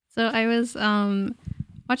So I was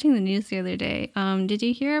watching the news the other day. Did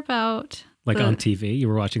you hear about on TV? You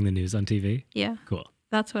were watching the news on TV? Yeah. Cool.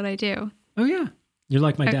 That's what I do. Oh, yeah. You're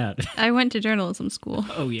like my dad. I went to journalism school.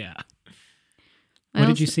 Oh, yeah. What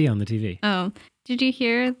did you see on the TV? Oh, did you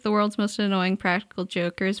hear the world's most annoying practical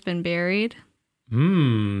joker's been buried?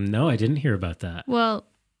 No, I didn't hear about that. Well,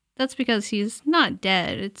 that's because he's not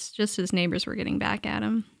dead. It's just his neighbors were getting back at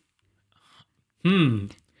him.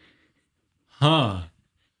 Huh.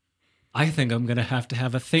 I think I'm going to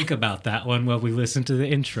have a think about that one while we listen to the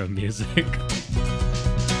intro music.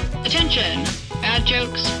 Attention! Bad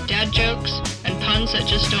jokes, dad jokes, and puns that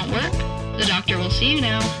just don't work. The doctor will see you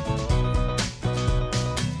now.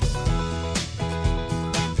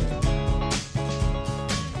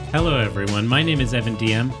 Hello, everyone. My name is Evan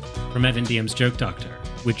DM from Evan DM's Joke Doctor,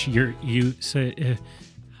 which you say.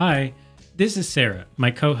 Hi, this is Sarah,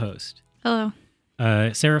 my co-host. Hello.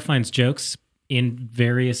 Sarah finds jokes in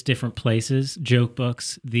various different places, joke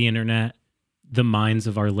books, the internet, the minds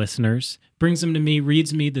of our listeners, brings them to me,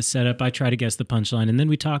 reads me the setup, I try to guess the punchline, and then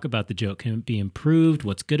we talk about the joke. Can it be improved?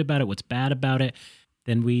 What's good about it? What's bad about it?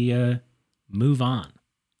 Then we move on,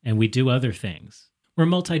 and we do other things. We're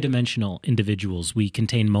multidimensional individuals. We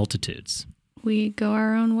contain multitudes. We go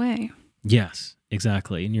our own way. Yes,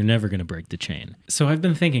 exactly, and you're never going to break the chain. So I've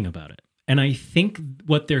been thinking about it. And I think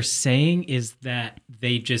what they're saying is that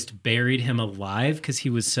they just buried him alive because he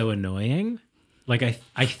was so annoying. Like,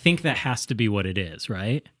 I think that has to be what it is,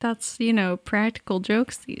 right? That's, practical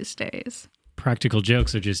jokes these days. Practical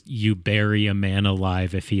jokes are just you bury a man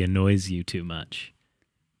alive if he annoys you too much.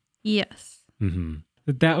 Yes. Mm-hmm.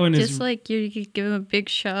 But that one just is... like you could give him a big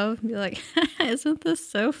shove and be like, isn't this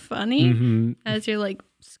so funny? Mm-hmm. As you're like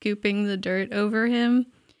scooping the dirt over him.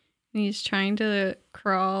 And he's trying to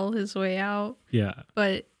crawl his way out. Yeah.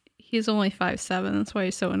 But he's only 5'7". That's why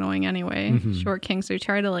he's so annoying anyway. Mm-hmm. Short kings, they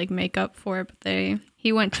try to make up for it, but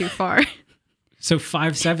he went too far. So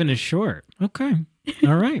 5'7" is short. Okay.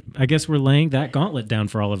 All right. I guess we're laying that gauntlet down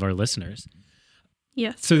for all of our listeners.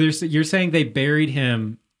 Yes. So you're saying they buried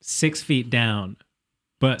him 6 feet down,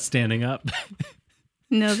 but standing up?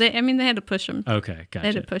 No, they had to push him. Okay, gotcha.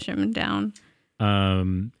 They had to push him down.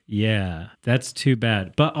 Yeah, that's too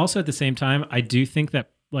bad. But also at the same time, I do think that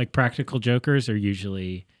practical jokers are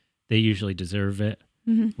usually deserve it.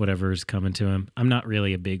 Mm-hmm. Whatever's coming to him. I'm not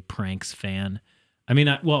really a big pranks fan. I mean,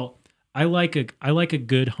 I like a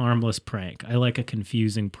good harmless prank. I like a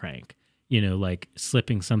confusing prank. Like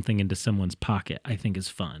slipping something into someone's pocket, I think is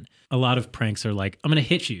fun. A lot of pranks are like, I'm going to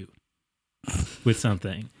hit you with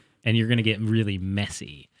something and you're going to get really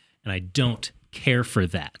messy. And I don't care for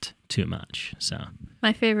that too much. So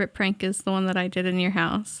my favorite prank is the one that I did in your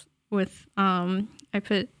house with I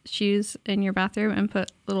put shoes in your bathroom and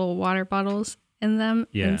put little water bottles in them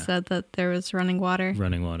and said that there was running water.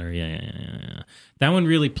 Yeah. That one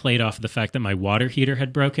really played off the fact that my water heater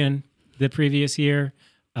had broken the previous year.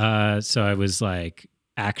 So I was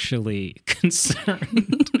actually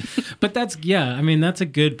concerned. But that's a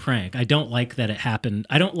good prank. I don't like that it happened.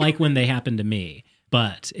 I don't like when they happen to me,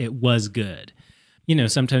 but it was good.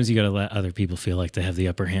 Sometimes you got to let other people feel like they have the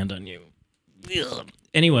upper hand on you. Ugh.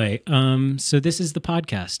 Anyway, so this is the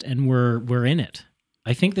podcast, and we're in it.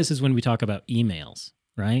 I think this is when we talk about emails,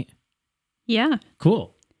 right? Yeah.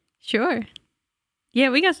 Cool. Sure.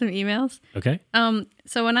 Yeah, we got some emails. Okay.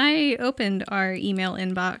 So when I opened our email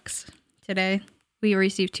inbox today, we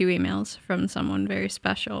received 2 emails from someone very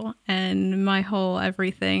special, and my whole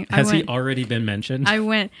everything. Has he already been mentioned? I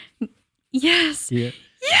went, yes. Yeah.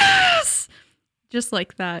 Yes. Just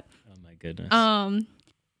like that. Oh my goodness.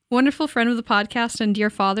 Wonderful friend of the podcast and dear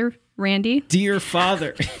father, Randy. Dear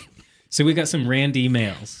father. So we got some Randy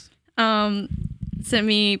emails. Sent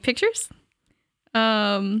me pictures.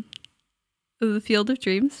 Of the Field of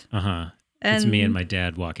Dreams. Uh-huh. It's me and my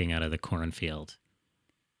dad walking out of the cornfield.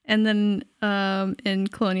 And then in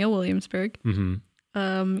Colonial Williamsburg,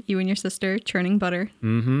 mm-hmm. You and your sister churning butter.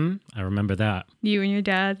 Mm-hmm. I remember that. You and your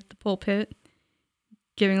dad at the pulpit.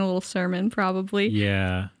 Giving a little sermon, probably.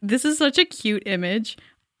 Yeah. This is such a cute image.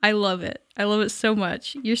 I love it. I love it so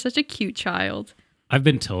much. You're such a cute child. I've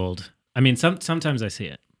been told. I mean, sometimes I see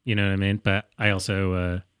it. You know what I mean? But I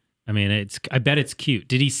also, I bet it's cute.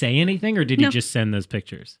 Did he say anything or did he just send those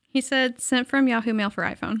pictures? He said, sent from Yahoo Mail for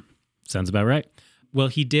iPhone. Sounds about right. Well,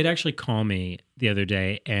 he did actually call me the other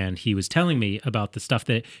day and he was telling me about the stuff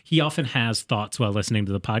that he often has thoughts while listening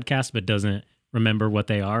to the podcast, but doesn't remember what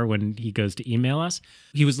they are when he goes to email us.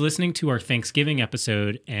 He was listening to our Thanksgiving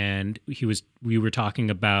episode and we were talking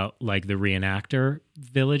about the reenactor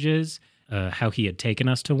villages, how he had taken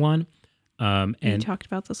us to one. And we talked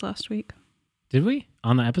about this last week. Did we?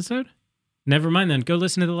 On the episode? never mind then. Go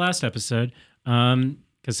listen to the last episode.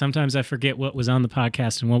 Because sometimes I forget what was on the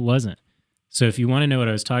podcast and what wasn't. So if you want to know what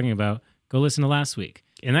I was talking about, go listen to last week.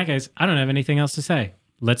 In that case, I don't have anything else to say.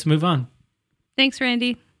 Let's move on. Thanks,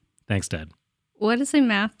 Randy. Thanks, Dad. What is a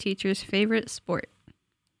math teacher's favorite sport?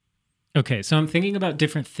 Okay, so I'm thinking about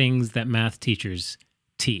different things that math teachers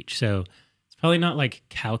teach. So it's probably not like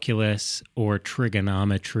calculus or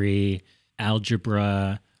trigonometry,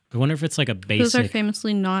 algebra. I wonder if it's like a basic... Those are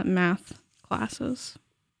famously not math classes.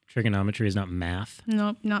 Trigonometry is not math?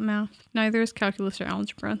 Nope, not math. Neither is calculus or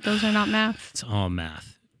algebra. Those are not math. It's all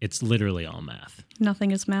math. It's literally all math.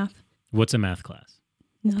 Nothing is math. What's a math class?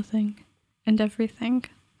 Nothing and everything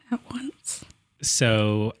at once.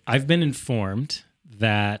 So I've been informed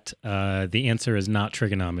that the answer is not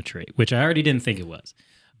trigonometry, which I already didn't think it was,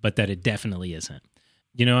 but that it definitely isn't.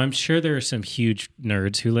 You know, I'm sure there are some huge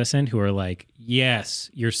nerds who listen who are like, yes,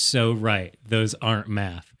 you're so right. Those aren't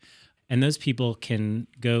math. And those people can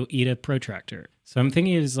go eat a protractor. So I'm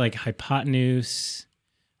thinking it is like hypotenuse.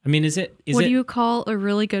 I mean, what do you call a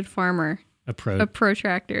really good farmer? A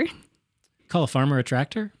protractor. Call a farmer a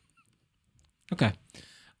tractor? Okay.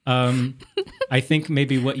 I think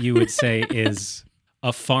maybe what you would say is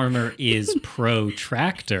a farmer is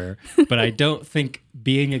pro-tractor, but I don't think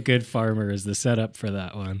being a good farmer is the setup for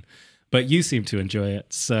that one. But you seem to enjoy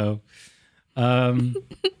it. So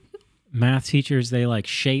math teachers, they like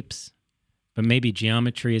shapes, but maybe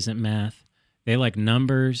geometry isn't math. They like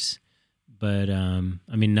numbers, but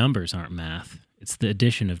numbers aren't math. It's the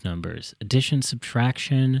addition of numbers. Addition,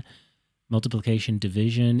 subtraction, multiplication,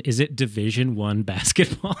 division. Is it Division I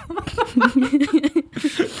basketball?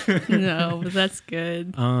 No, but that's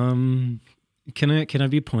good. Can I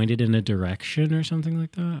be pointed in a direction or something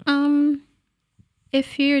like that?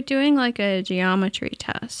 If you're doing like a geometry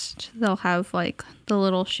test, they'll have like the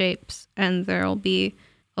little shapes and there'll be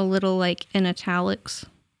a little like in italics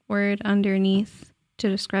word underneath to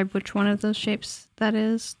describe which one of those shapes that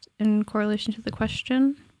is in correlation to the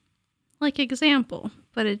question. Like example,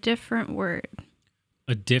 but a different word.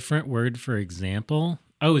 A different word for example?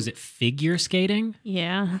 Oh, is it figure skating?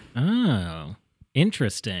 Yeah. Oh,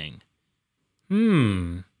 interesting.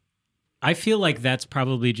 I feel like that's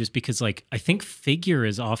probably just because, like, I think figure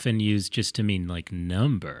is often used just to mean, like,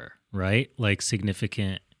 number, right? Like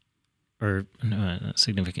significant, or no, not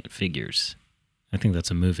significant figures. I think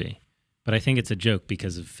that's a movie. But I think it's a joke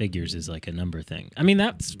because of figures is like a number thing. I mean,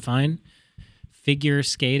 that's fine. Figure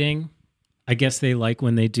skating, I guess they like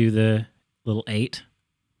when they do the little 8,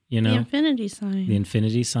 you know? The infinity sign. The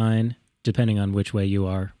infinity sign, depending on which way you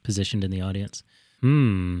are positioned in the audience.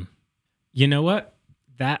 You know what?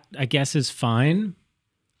 That, I guess, is fine.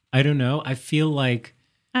 I don't know. I feel like...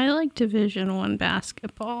 I like Division I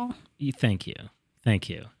basketball. Thank you. I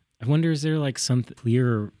wonder, is there like some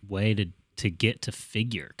clearer way to get to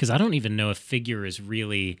figure? Because I don't even know if figure is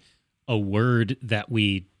really a word that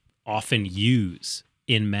we often use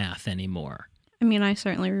in math anymore. I mean, I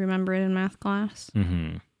certainly remember it in math class.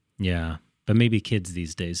 Mm-hmm. Yeah, but maybe kids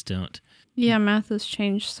these days don't. Yeah, math has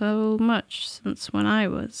changed so much since when I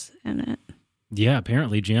was in it. Yeah,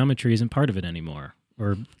 apparently geometry isn't part of it anymore.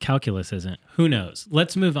 Or calculus isn't. Who knows?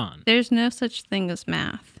 Let's move on. There's no such thing as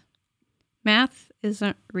math. Math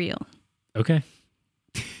isn't real. Okay.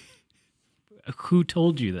 Who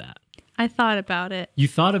told you that? I thought about it. You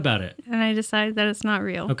thought about it? And I decided that it's not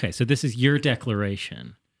real. Okay, so this is your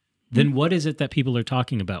declaration. Then what is it that people are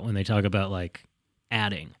talking about when they talk about, like,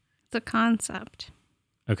 adding? It's a concept.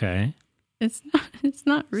 Okay. It's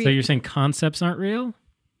not real. So you're saying concepts aren't real?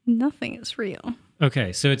 Nothing is real.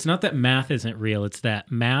 Okay, so it's not that math isn't real. It's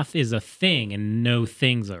that math is a thing and no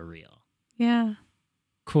things are real. Yeah.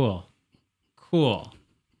 Cool.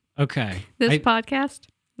 Okay. This podcast,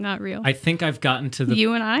 not real. I think I've gotten to the...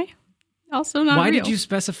 You and I? Also not Why real. did you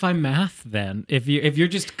specify math then? If you're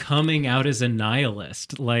just coming out as a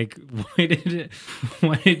nihilist, like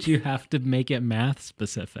why did you have to make it math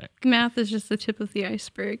specific? Math is just the tip of the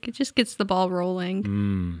iceberg. It just gets the ball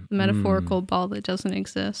rolling. The metaphorical ball that doesn't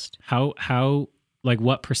exist. How like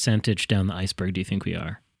what percentage down the iceberg do you think we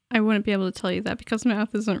are? I wouldn't be able to tell you that because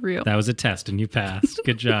math isn't real. That was a test and you passed.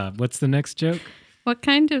 Good job. What's the next joke? What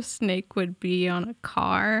kind of snake would be on a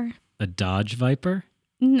car? A Dodge Viper?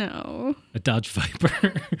 No. A Dodge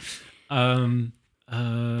Viper.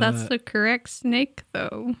 That's the correct snake,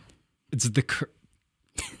 though. It's the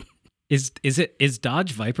is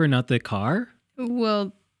Dodge Viper not the car?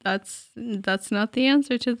 Well, that's not the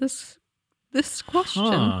answer to this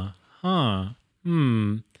question.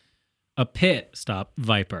 A pit stop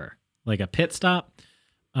Viper, like a pit stop.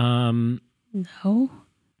 No.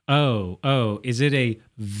 Oh, is it a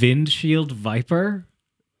windshield Viper?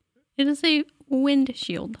 It is a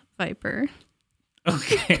windshield viper.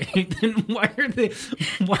 Okay, then why are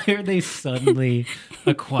they suddenly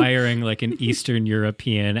acquiring like an Eastern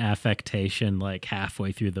European affectation like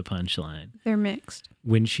halfway through the punchline? They're mixed.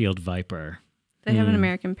 Windshield viper. They have an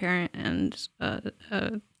American parent and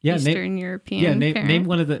Eastern European parent. Name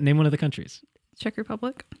one of the countries. Czech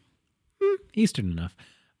Republic. Eastern enough.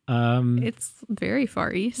 It's very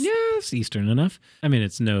far east. Yes, Eastern enough. I mean,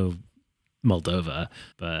 it's no Moldova,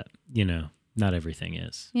 but not everything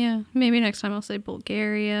is. Yeah, maybe next time I'll say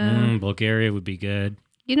Bulgaria. Bulgaria would be good.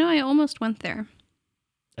 I almost went there.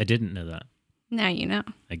 I didn't know that. Now you know.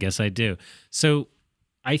 I guess I do. So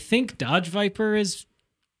I think Dodge Viper is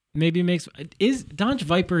Dodge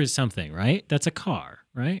Viper is something, right? That's a car,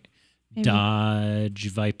 right? Maybe. Dodge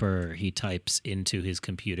Viper, he types into his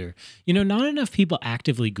computer. Not enough people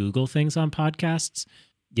actively Google things on podcasts.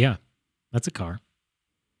 Yeah, that's a car.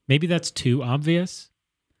 Maybe that's too obvious,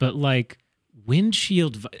 but like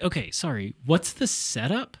windshield. Okay, sorry. What's the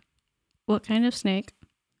setup? What kind of snake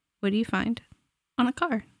would you find on a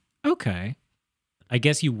car? Okay. I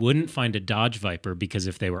guess you wouldn't find a Dodge Viper because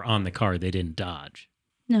if they were on the car, they didn't dodge.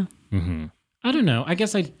 No. Mm-hmm. I don't know. I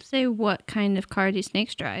guess I'd say what kind of car do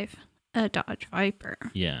snakes drive? A Dodge Viper.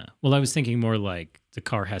 Yeah. Well, I was thinking more like the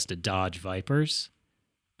car has to dodge vipers,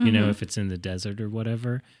 if it's in the desert or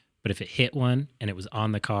whatever. But if it hit one and it was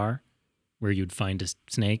on the car where you'd find a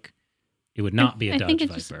snake, it would not be a Dodge Viper. I think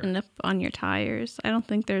it just ended up on your tires. I don't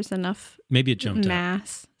think there's enough Maybe it jumped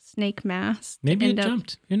snake mass. Maybe it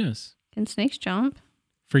jumped. Who knows? Can snakes jump?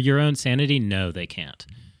 For your own sanity, no, they can't.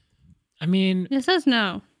 I mean... It says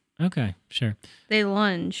no. Okay, sure. They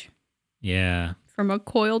lunge. Yeah. From a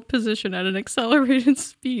coiled position at an accelerated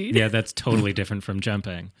speed. Yeah, that's totally different from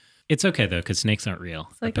jumping. It's okay, though, because snakes aren't real.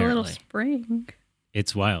 It's like apparently. A little spring.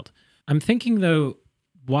 It's wild. I'm thinking, though,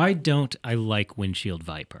 why don't I like Windshield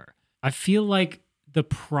Viper? I feel like the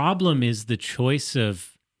problem is the choice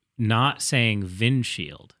of not saying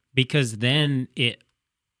Vinshield, because then it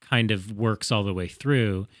kind of works all the way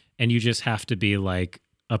through, and you just have to be like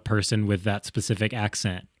a person with that specific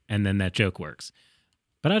accent, and then that joke works.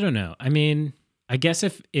 But I don't know. I mean... I guess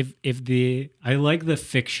if I like the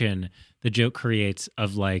fiction the joke creates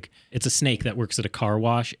of like, it's a snake that works at a car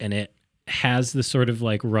wash and it has the sort of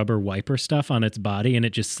like rubber wiper stuff on its body and it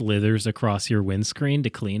just slithers across your windscreen to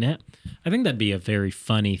clean it. I think that'd be a very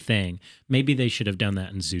funny thing. Maybe they should have done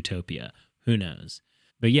that in Zootopia. Who knows?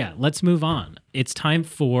 But yeah, let's move on. It's time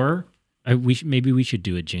for, maybe we should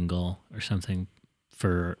do a jingle or something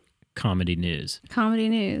for comedy news. Comedy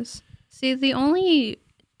news. See, the only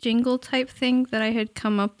jingle type thing that I had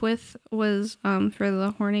come up with was for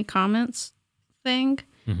the horny comments thing.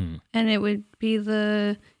 Mm-hmm. And it would be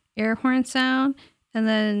the air horn sound and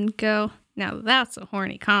then go, now that's a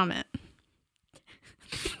horny comment.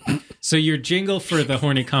 So your jingle for the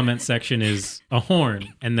horny comment section is a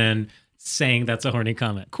horn and then saying that's a horny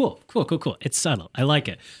comment. Cool. It's subtle. I like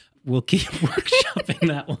it. We'll keep workshopping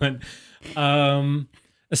that one.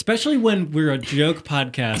 Especially when we're a joke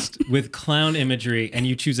podcast with clown imagery and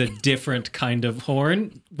you choose a different kind of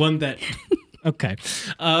horn, one that... Okay.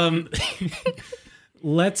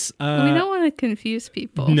 Let's... we don't want to confuse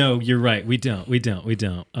people. No, you're right. We don't.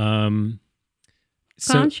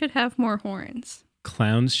 Clowns should have more horns.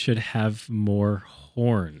 Clowns should have more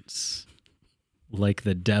horns. Like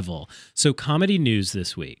the devil. So comedy news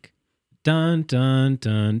this week. Dun, dun,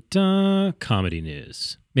 dun, dun. Comedy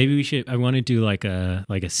news. Maybe we should. I want to do like a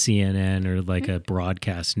CNN or like a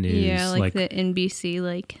broadcast news. Yeah, like the NBC.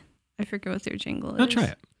 Like I forget what their jingle is. I'll try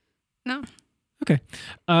it. No. Okay.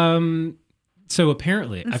 So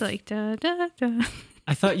apparently, it's like da da da.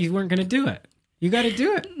 I thought you weren't going to do it. You got to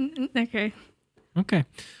do it. Okay.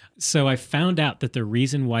 So I found out that the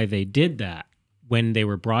reason why they did that when they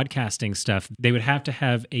were broadcasting stuff, they would have to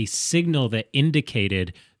have a signal that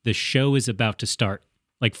indicated the show is about to start,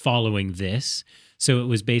 like following this. So it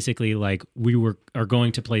was basically like are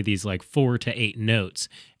going to play these like 4 to 8 notes,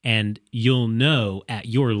 and you'll know at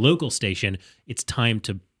your local station it's time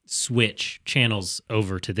to switch channels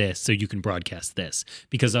over to this so you can broadcast this.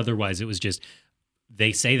 Because otherwise it was just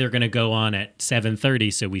they say they're going to go on at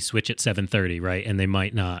 7:30, so we switch at 7:30, right? And they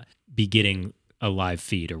might not be getting a live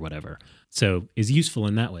feed or whatever. So is useful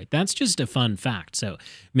in that way. That's just a fun fact. So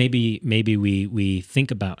maybe we think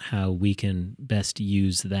about how we can best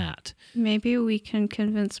use that. Maybe we can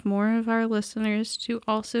convince more of our listeners to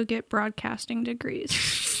also get broadcasting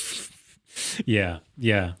degrees. Yeah.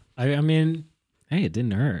 I mean, hey, it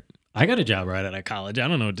didn't hurt. I got a job right out of college. I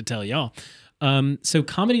don't know what to tell y'all. So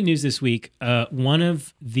comedy news this week, one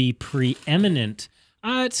of the preeminent,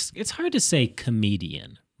 it's hard to say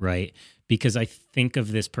comedian, right? because I think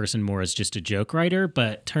of this person more as just a joke writer,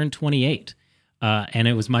 but turned 28. And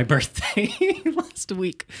it was my birthday last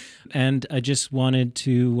week. And I just wanted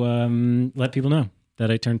to let people know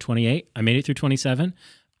that I turned 28. I made it through 27.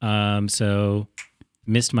 So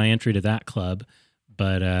missed my entry to that club.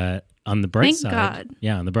 But on the bright side, God.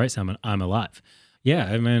 Yeah, on the bright side, I'm alive. Yeah,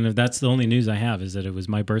 I mean, that's the only news I have is that it was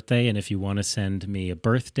my birthday. And if you want to send me a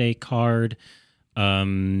birthday card,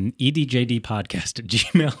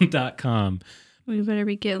 edjdpodcast@gmail.com. We better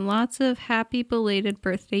be getting lots of happy belated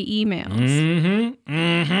birthday emails. Mm-hmm,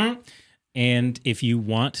 mm-hmm. And if you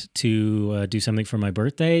want to do something for my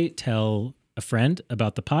birthday, tell a friend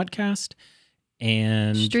about the podcast.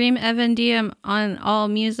 And stream Evan Diem on all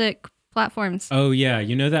music platforms. Oh, yeah.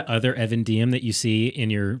 You know that other Evan Diem that you see on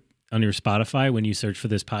your Spotify when you search for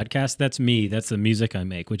this podcast? That's me. That's the music I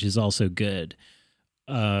make, which is also good.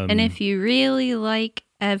 And if you really like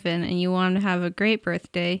Evan and you want to have a great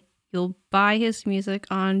birthday, you'll buy his music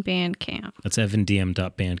on Bandcamp. That's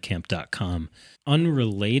evandiem.bandcamp.com.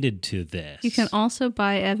 Unrelated to this, you can also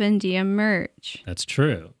buy Evan Diem merch. That's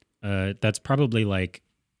true. That's probably like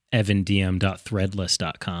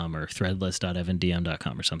evandiem.threadless.com or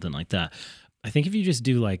threadless.evandiem.com or something like that. I think if you just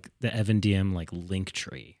do like the Evan Diem like link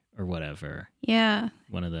tree or whatever. Yeah.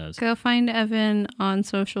 One of those. Go find Evan on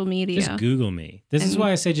social media. Just Google me. This is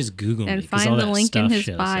why I say just Google me. And find the link in his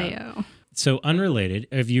bio. So unrelated,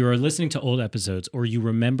 if you are listening to old episodes or you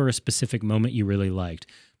remember a specific moment you really liked,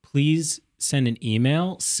 please send an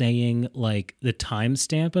email saying like the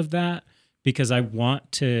timestamp of that, because I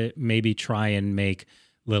want to maybe try and make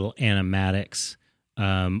little animatics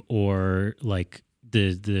or like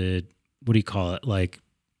the what do you call it? Like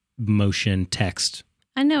motion text.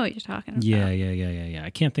 I know what you're talking about. Yeah. I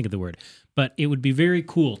can't think of the word, but it would be very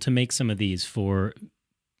cool to make some of these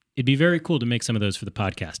it'd be very cool to make some of those for the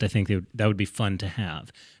podcast. I think that would be fun to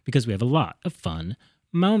have because we have a lot of fun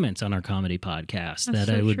moments on our comedy podcast that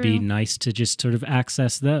it would be nice to just sort of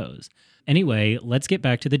access those. Anyway, let's get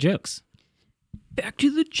back to the jokes. Back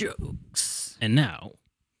to the jokes. And now,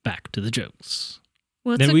 back to the jokes.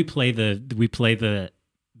 Well, then we play the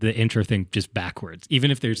intro thing just backwards.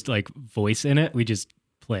 Even if there's like voice in it, we just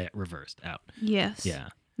play it reversed out. Yes. Yeah.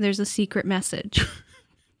 There's a secret message.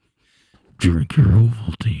 Drink your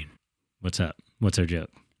Ovaltine. What's up? What's our joke?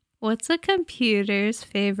 What's a computer's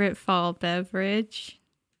favorite fall beverage?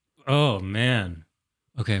 Oh, man.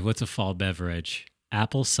 Okay, what's a fall beverage?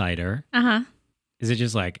 Apple cider. Uh-huh. Is it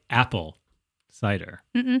just like apple cider?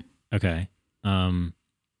 Mm-mm. Okay.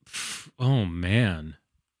 Oh, man.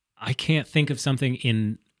 I can't think of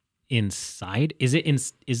something inside. Is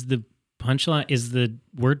the punchline, is the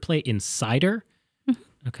wordplay insider?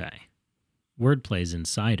 Okay. Wordplay's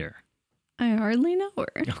insider. I hardly know her.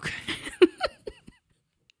 Okay.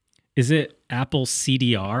 Is it Apple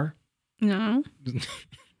CDR? No.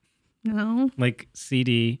 No. Like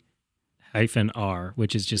CD-R,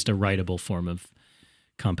 which is just a writable form of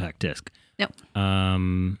compact disc. Nope.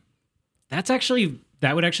 That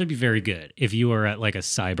would actually be very good if you were at like a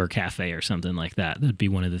cyber cafe or something like that. That'd be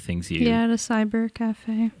one of the things you... Yeah, at a cyber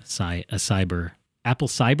cafe. A cyber... Apple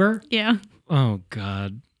Cyber? Yeah. Oh,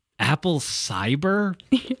 God. Apple Cyber?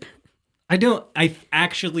 I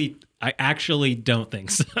actually don't think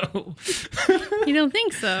so. You don't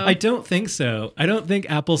think so? I don't think so. I don't think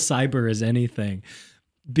Apple Cyber is anything.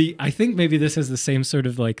 I think maybe this has the same sort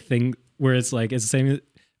of like thing where it's like, it's the same...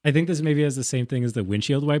 I think this maybe has the same thing as the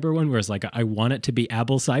windshield wiper one, where it's like, I want it to be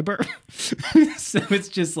Apple Cyber. So it's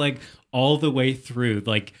just like all the way through.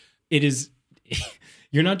 Like it is,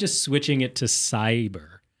 you're not just switching it to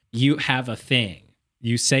cyber. You have a thing.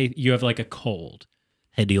 You say you have like a cold.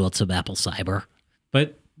 Hey, do you want some Apple Cyber?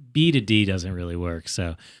 But B to D doesn't really work.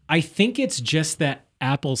 So I think it's just that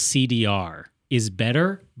Apple CDR is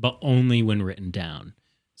better, but only when written down.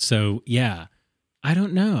 So yeah, I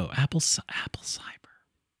don't know. Apple Cyber.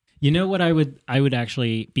 You know what, I would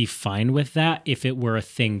actually be fine with that if it were a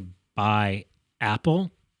thing by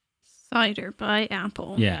Apple. Cider by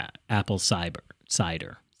Apple. Yeah, Apple Cider.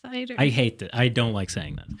 Cider. I hate that. I don't like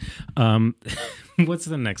saying that. What's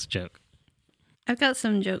the next joke? I've got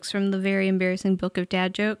some jokes from the very embarrassing book of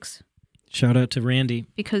dad jokes. Shout out to Randy.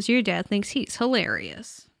 Because your dad thinks he's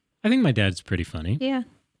hilarious. I think my dad's pretty funny. Yeah.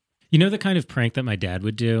 You know the kind of prank that my dad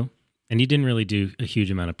would do? And he didn't really do a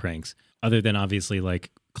huge amount of pranks, other than obviously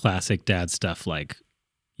like classic dad stuff, like,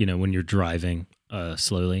 you know, when you're driving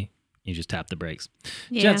slowly, you just tap the brakes.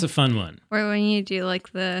 Yeah. That's a fun one. Or when you do like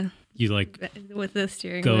you like with the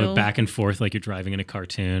steering wheel. Go back and forth like you're driving in a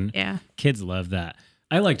cartoon. Yeah. Kids love that.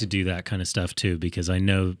 I like to do that kind of stuff too, because I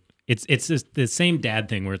know it's the same dad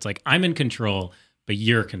thing where it's like, I'm in control, but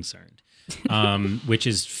you're concerned. which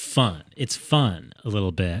is fun. It's fun a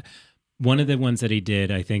little bit. One of the ones that he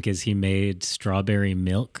did, I think, is he made strawberry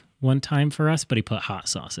milk one time for us, but he put hot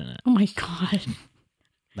sauce in it. Oh my God.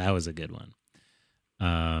 That was a good one.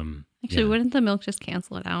 Actually, wouldn't the milk just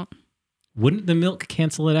cancel it out? Wouldn't the milk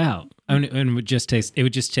cancel it out? And it would just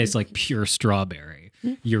taste like pure strawberry.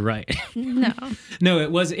 You're right. No. No,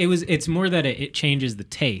 it's more that it changes the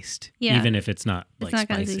taste, even if it's not like it's not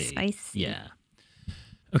spicy. Gonna be spicy. Yeah.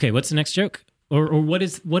 Okay, what's the next joke? Or what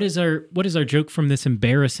is our joke from this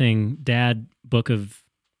embarrassing dad book of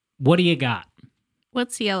what do you got?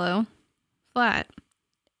 What's yellow, flat,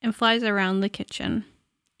 and flies around the kitchen?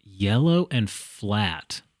 Yellow and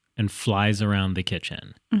flat and flies around the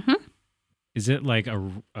kitchen. Mm-hmm. Is it like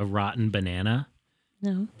a rotten banana?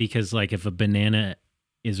 No. Because like if a banana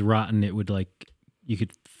is rotten, it would you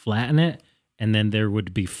could flatten it and then there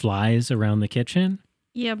would be flies around the kitchen.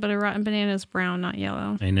 Yeah, but a rotten banana is brown, not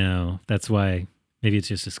yellow. I know. That's why maybe it's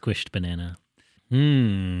just a squished banana.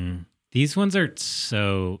 These ones are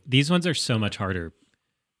so much harder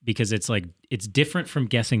because it's different from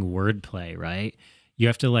guessing wordplay, right? You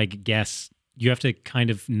have to you have to kind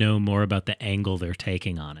of know more about the angle they're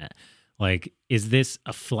taking on it. Like, is this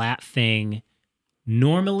a flat thing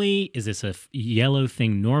normally? Is this a yellow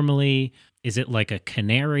thing normally? Is it like a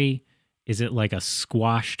canary? Is it like a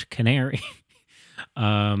squashed canary?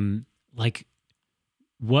 Like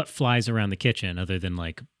what flies around the kitchen other than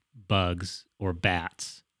like bugs or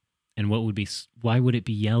bats? And why would it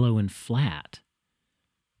be yellow and flat?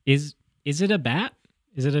 Is it a bat?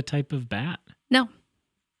 Is it a type of bat? No.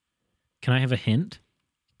 Can I have a hint?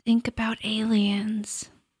 Think about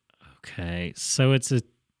aliens. Okay, so it's a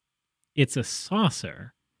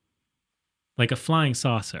saucer, like a flying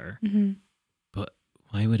saucer. Mm-hmm. But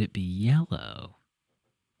why would it be yellow?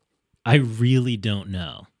 I really don't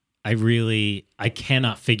know. I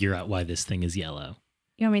cannot figure out why this thing is yellow.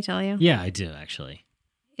 You want me to tell you? Yeah, I do actually.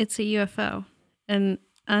 It's a UFO, an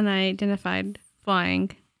unidentified flying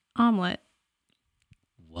omelet.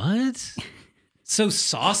 What? So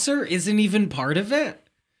saucer isn't even part of it?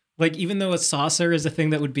 Like, even though a saucer is a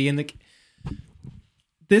thing that would be in the...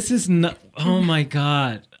 This is not... Oh, my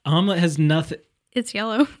God. Omelet has nothing... It's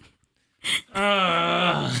yellow.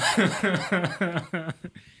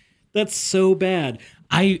 That's so bad.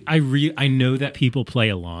 I know that people play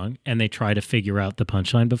along and they try to figure out the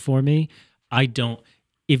punchline before me. I don't...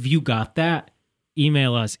 If you got that,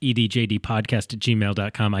 email us,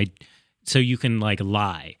 edjdpodcast@gmail.com, so you can,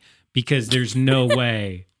 lie. Because there's no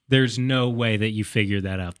way... There's no way that you figure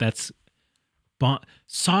that out.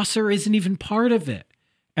 Saucer isn't even part of it.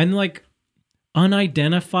 And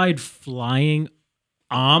unidentified flying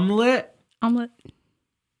omelet? Omelet.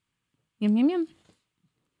 Yum, yum, yum.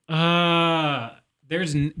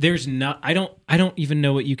 There's not, I don't even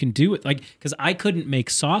know what you can do with, because I couldn't make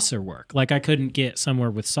saucer work. I couldn't get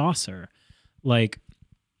somewhere with saucer. What's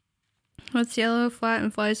yellow, flat,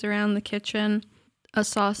 and flies around the kitchen? A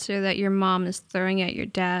saucer that your mom is throwing at your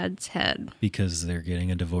dad's head. Because they're getting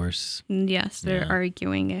a divorce. Yes, they're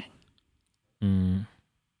arguing it.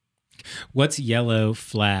 What's yellow,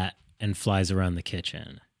 flat, and flies around the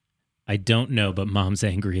kitchen? I don't know, but mom's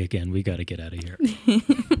angry again. We got to get out of here.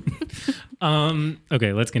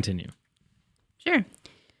 Okay, let's continue. Sure.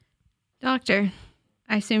 Doctor,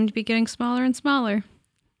 I seem to be getting smaller and smaller.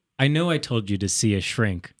 I know I told you to see a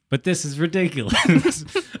shrink, but this is ridiculous.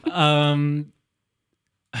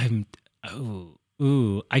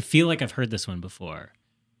 I feel like I've heard this one before.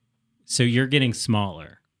 So you're getting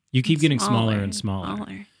smaller. You keep getting smaller and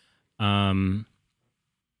smaller.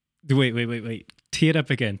 Wait. Tee it up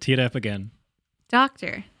again.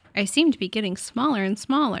 Doctor, I seem to be getting smaller and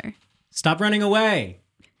smaller. Stop running away.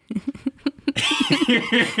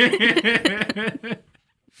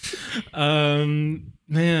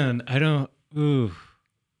 Man, I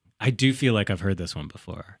do feel like I've heard this one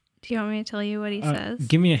before. Do you want me to tell you what he says?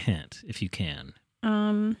 Give me a hint if you can.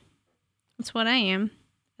 That's what I am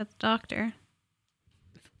at the doctor.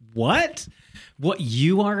 What? What,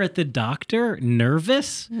 you are at the doctor?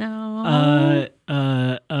 Nervous? No.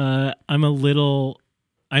 I'm a little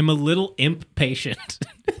impatient.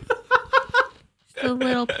 Just a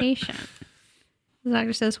little patient. The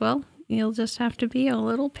doctor says, well, you'll just have to be a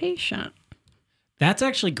little patient. That's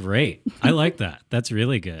actually great. I like that. That's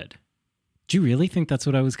really good. Do you really think that's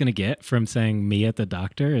what I was going to get from saying me at the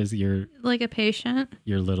doctor is you're... Like a patient.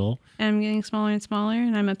 You're little. And I'm getting smaller and smaller,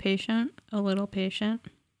 and I'm a patient, a little patient.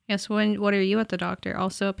 Yes, what are you at the doctor?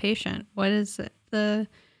 Also a patient. What is it? The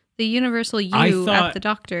universal you at the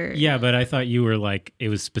doctor? Yeah, but I thought you were it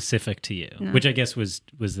was specific to you, which I guess was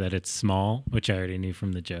that it's small, which I already knew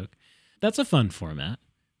from the joke. That's a fun format.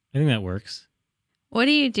 I think that works. What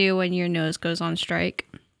do you do when your nose goes on strike?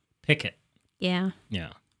 Pick it. Yeah. Yeah,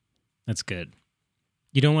 that's good.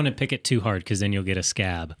 You don't want to pick it too hard because then you'll get a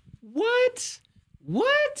scab. What?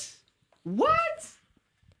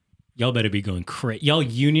 Y'all better be going crazy. Y'all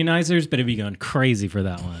unionizers better be going crazy for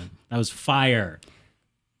that one. That was fire.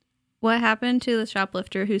 What happened to the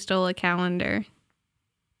shoplifter who stole a calendar?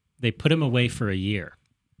 They put him away for a year.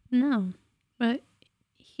 No, but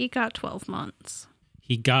he got 12 months.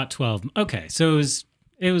 He got 12. Okay, so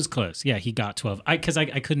it was close. Yeah, he got 12. I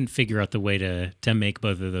couldn't figure out the way to make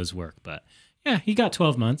both of those work, but yeah, he got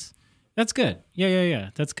 12 months. That's good. Yeah.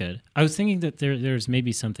 That's good. I was thinking that there's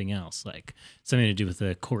maybe something else, like something to do with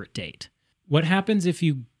a court date. What happens if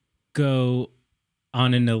you go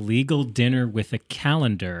on an illegal dinner with a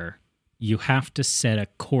calendar? You have to set a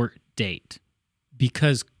court date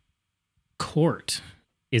because court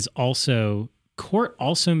also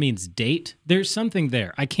means date. There's something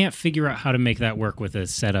there. I can't figure out how to make that work with a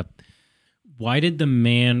setup. Why did the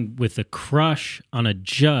man with a crush on a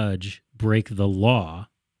judge break the law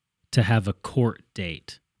to have a court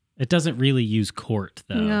date? It doesn't really use court,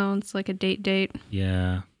 though. No, it's like a date.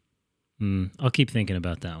 Yeah. I'll keep thinking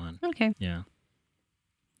about that one. Okay. Yeah.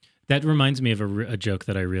 That reminds me of a joke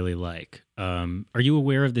that I really like. Are you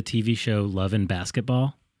aware of the TV show Love and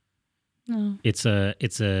Basketball? No. It's a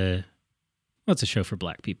show for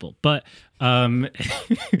Black people, but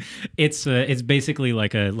it's basically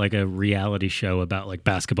like a reality show about like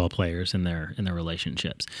basketball players and their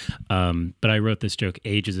relationships. But I wrote this joke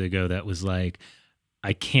ages ago that was like,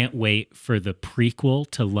 I can't wait for the prequel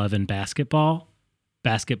to Love and Basketball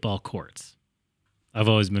courts. I've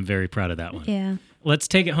always been very proud of that one. Yeah. Let's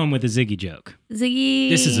take it home with a Ziggy joke. Ziggy.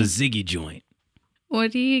 This is a Ziggy joint.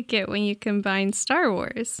 What do you get when you combine Star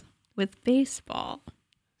Wars with baseball?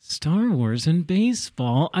 Star Wars and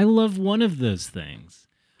baseball. I love one of those things.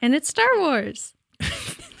 And it's Star Wars.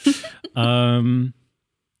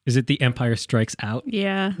 Is it The Empire Strikes Out?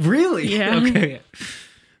 Yeah. Really? Yeah. Okay.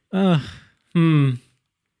 I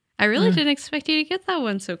really didn't expect you to get that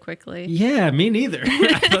one so quickly. Yeah, me neither.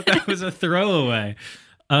 I thought that was a throwaway.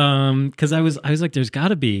 Because I was like, there's got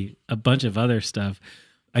to be a bunch of other stuff.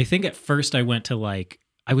 I think at first I went to I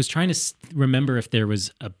was trying to remember if there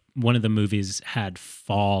was one of the movies had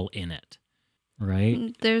fall in it,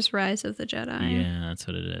 right? There's Rise of the Jedi. Yeah, that's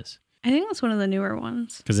what it is. I think that's one of the newer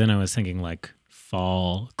ones. Because then I was thinking like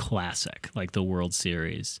fall classic, like the World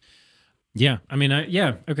Series. Yeah, I mean,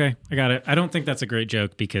 okay, I got it. I don't think that's a great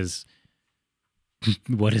joke because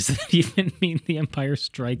what does that even mean? The Empire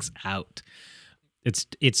Strikes Out.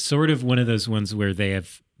 It's sort of one of those ones where they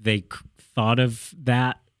thought of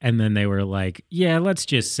that and then they were like, yeah, let's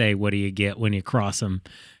just say what do you get when you cross them,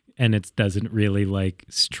 and it doesn't really like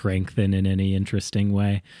strengthen in any interesting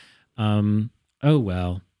way. Oh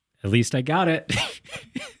well, at least I got it.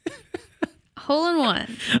 Hole in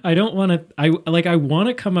one. I don't want to. I want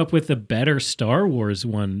to come up with a better Star Wars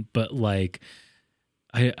one, but like,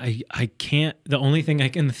 I can't. The only thing I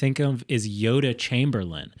can think of is Yoda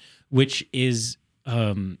Chamberlain, which is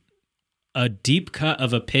a deep cut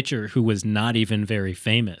of a pitcher who was not even very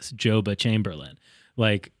famous, Joba Chamberlain,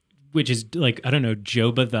 which is like, I don't know,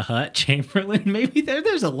 Joba the Hutt Chamberlain. Maybe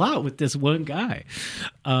there's a lot with this one guy.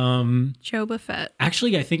 Boba Fett.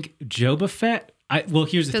 Actually, I think Joba Fett.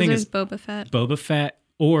 Here's the thing: there's is Boba Fett,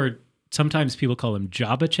 or sometimes people call him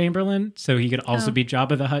Jabba Chamberlain, so he could also be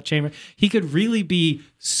Jabba the Hutt Chamberlain. He could really be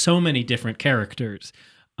so many different characters.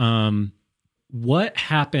 What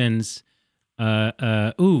happens?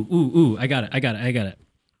 I got it.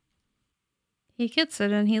 He gets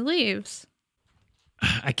it and he leaves.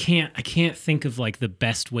 I can't think of like the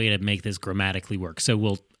best way to make this grammatically work.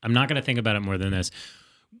 So I'm not going to think about it more than this.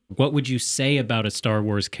 What would you say about a Star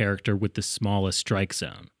Wars character with the smallest strike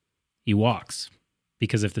zone? He walks.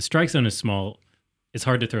 Because if the strike zone is small, it's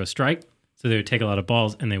hard to throw a strike. So they would take a lot of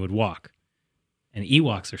balls and they would walk. And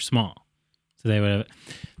Ewoks are small. So they would have...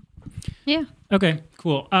 Yeah. Okay,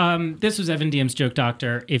 cool. This was Evan Diem's Joke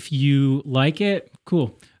Doctor. If you like it,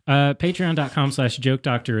 cool. Patreon.com/Joke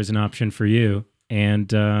Doctor is an option for you.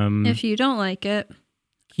 And if you don't like it,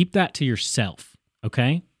 keep that to yourself,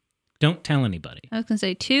 okay? Don't tell anybody. I was going to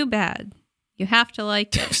say, too bad. You have to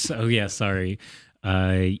like it. So, yeah, sorry.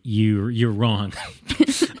 You're wrong.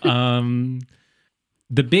 The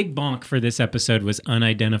big bonk for this episode was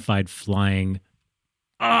unidentified flying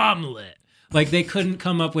omelet. Like, they couldn't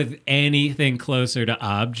come up with anything closer to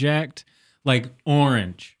object. Like,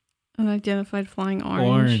 orange. Unidentified flying orange.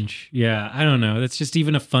 Orange. Yeah, I don't know. That's just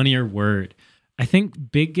even a funnier word. I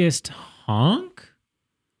think biggest honk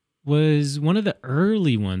was one of the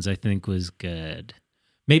early ones I think was good.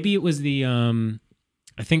 Maybe it was the,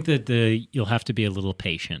 I I think that you'll have to be a little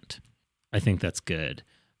patient. I think that's good.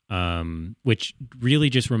 Which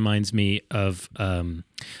really just reminds me of, I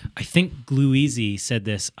think Gluezy said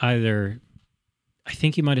this I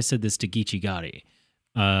think he might have said this to Geechee Gotti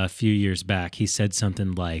a few years back. He said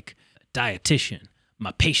something like, dietitian,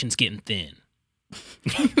 my patient's getting thin.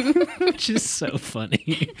 Which is so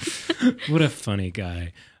funny. What a funny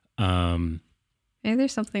guy. Maybe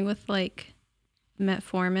there's something with like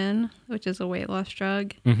metformin, which is a weight loss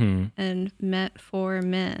drug, and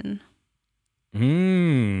metformin.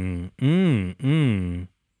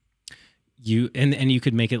 You and you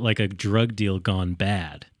could make it like a drug deal gone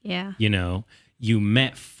bad. Yeah. You know, you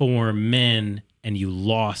met 4 men and you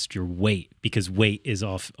lost your weight, because weight is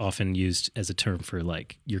often used as a term for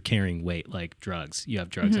like you're carrying weight, like drugs. You have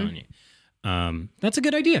drugs on you. That's a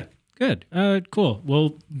good idea. Good. Cool.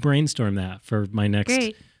 We'll brainstorm that for my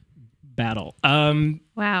next battle.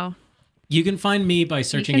 Wow. You can find me by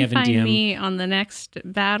searching Evan DM. You can find me on the next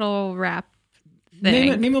battle rap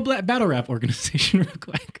thing. Name a battle rap organization real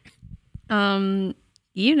quick.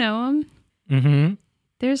 You know them. Mm-hmm.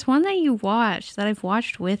 There's one that you watch that I've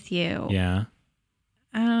watched with you. Yeah.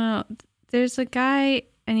 I don't know. There's a guy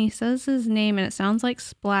and he says his name and it sounds like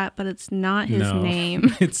Splat, but it's not his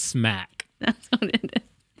name. It's Smack. That's what it is.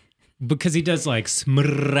 Because he does like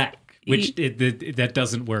smrack, which that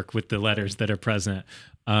doesn't work with the letters that are present.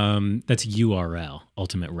 That's URL,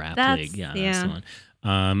 Ultimate Rap League. Yeah, that's the one.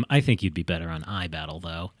 I think you'd be better on iBattle,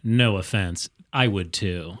 though. No offense. I would,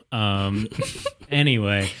 too.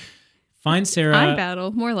 Anyway, find Sarah.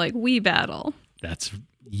 iBattle, more like We Battle.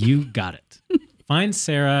 You got it. Find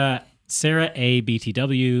Sarah A.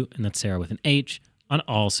 BTW, and that's Sarah with an H, on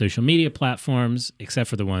all social media platforms, except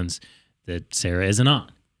for the ones that Sarah isn't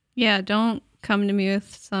on. Yeah, don't come to me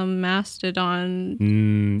with some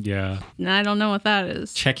Mastodon. Yeah. I don't know what that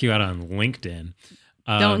is. Check you out on LinkedIn.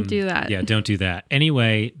 Don't do that. Yeah, don't do that.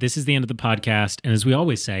 Anyway, this is the end of the podcast. And as we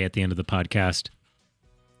always say at the end of the podcast,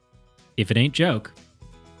 if it ain't joke,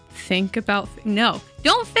 think about... No,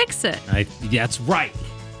 don't fix it. That's right.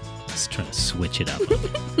 Just trying to switch it up.